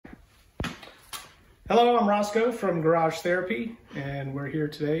Hello, I'm Roscoe from Garage Therapy, and we're here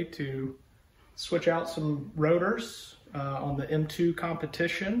today to switch out some rotors on the M2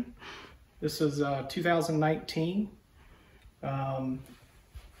 Competition. This is 2019.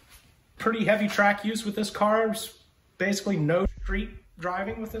 Pretty heavy track use with this car. There's basically no street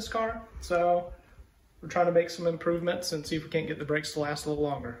driving with this car, so we're trying to make some improvements and see if we can't get the brakes to last a little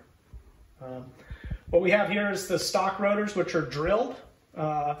longer. What we have here is the stock rotors, which are drilled,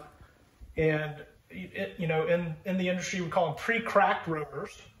 and you know, in the industry we call them pre-cracked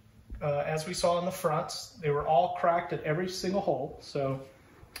rotors. As we saw in the fronts, they were all cracked at every single hole. So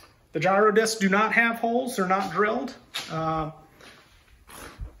the gyro discs do not have holes; they're not drilled.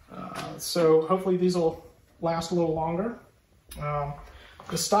 So hopefully these will last a little longer.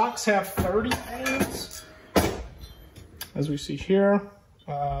 The stocks have 30 panes, as we see here.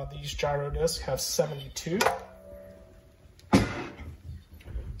 These gyro discs have 72,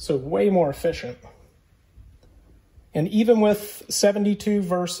 so way more efficient. And even with 72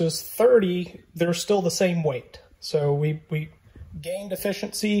 versus 30, they're still the same weight. So we gained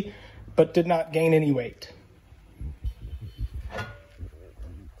efficiency, but did not gain any weight.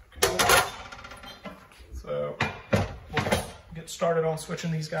 Okay. So we'll get started on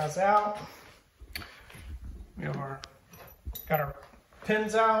switching these guys out. We have got our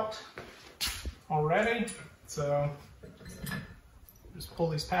pins out already. So just pull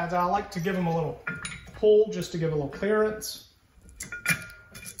these pads out. I like to give them a little pull just to give a little clearance.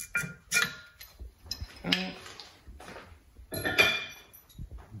 Okay.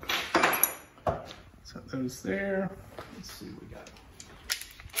 Set those there. Let's see what we got.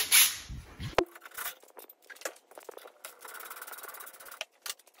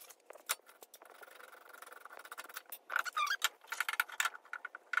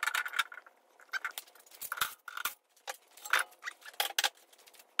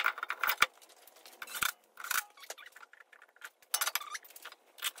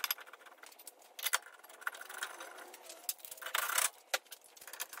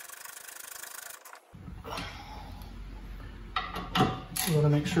 We want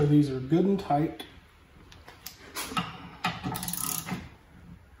to make sure these are good and tight.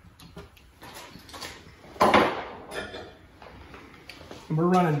 And we're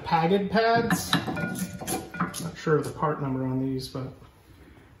running padded pads. Not sure of the part number on these, but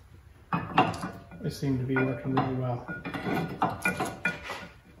they seem to be working really well.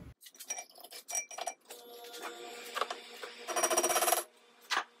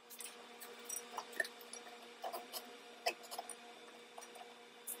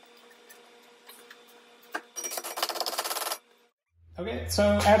 Okay,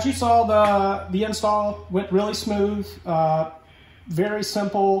 so as you saw, the install went really smooth. Very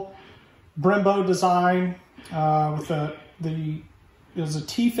simple Brembo design with there's a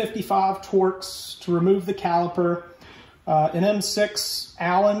T55 Torx to remove the caliper, an M6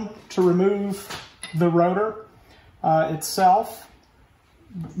 Allen to remove the rotor itself.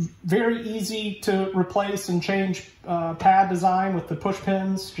 Very easy to replace and change pad design with the push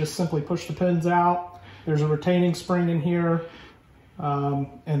pins. Just simply push the pins out. There's a retaining spring in here.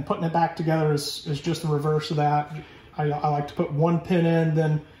 And putting it back together is just the reverse of that. I like to put one pin in,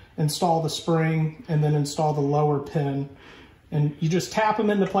 then install the spring, and then install the lower pin. And you just tap them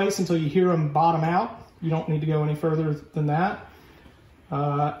into place until you hear them bottom out. You don't need to go any further than that.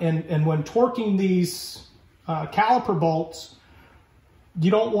 And when torquing these caliper bolts, you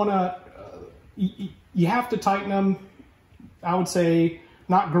don't want to, you have to tighten them, I would say,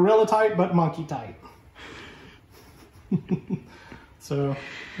 not gorilla tight, but monkey tight. So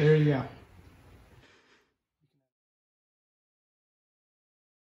there you go.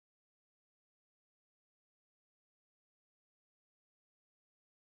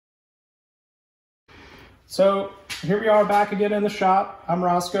 So here we are back again in the shop. I'm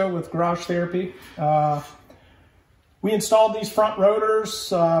Roscoe with Garage Therapy. We installed these front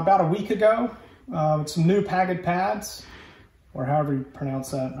rotors about a week ago with some new padded pads, or however you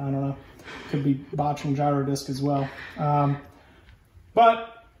pronounce that. I don't know. Could be botching Girodisc as well.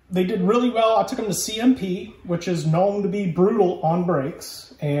 But they did really well. I took them to CMP, which is known to be brutal on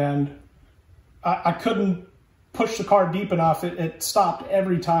brakes, and I couldn't push the car deep enough. It stopped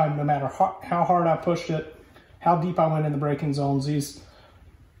every time, no matter how hard I pushed it, how deep I went in the braking zones. These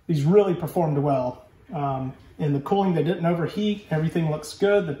really performed well. In the cooling, they didn't overheat. Everything looks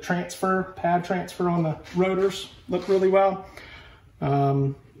good. The pad transfer on the rotors looked really well.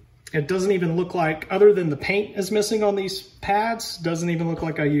 It doesn't even look like, other than the paint is missing on these pads, doesn't even look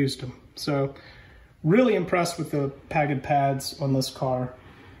like I used them. So really impressed with the padded pads on this car.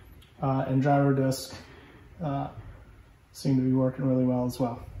 And Girodisc seem to be working really well as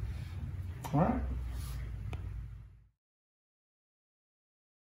well. All right.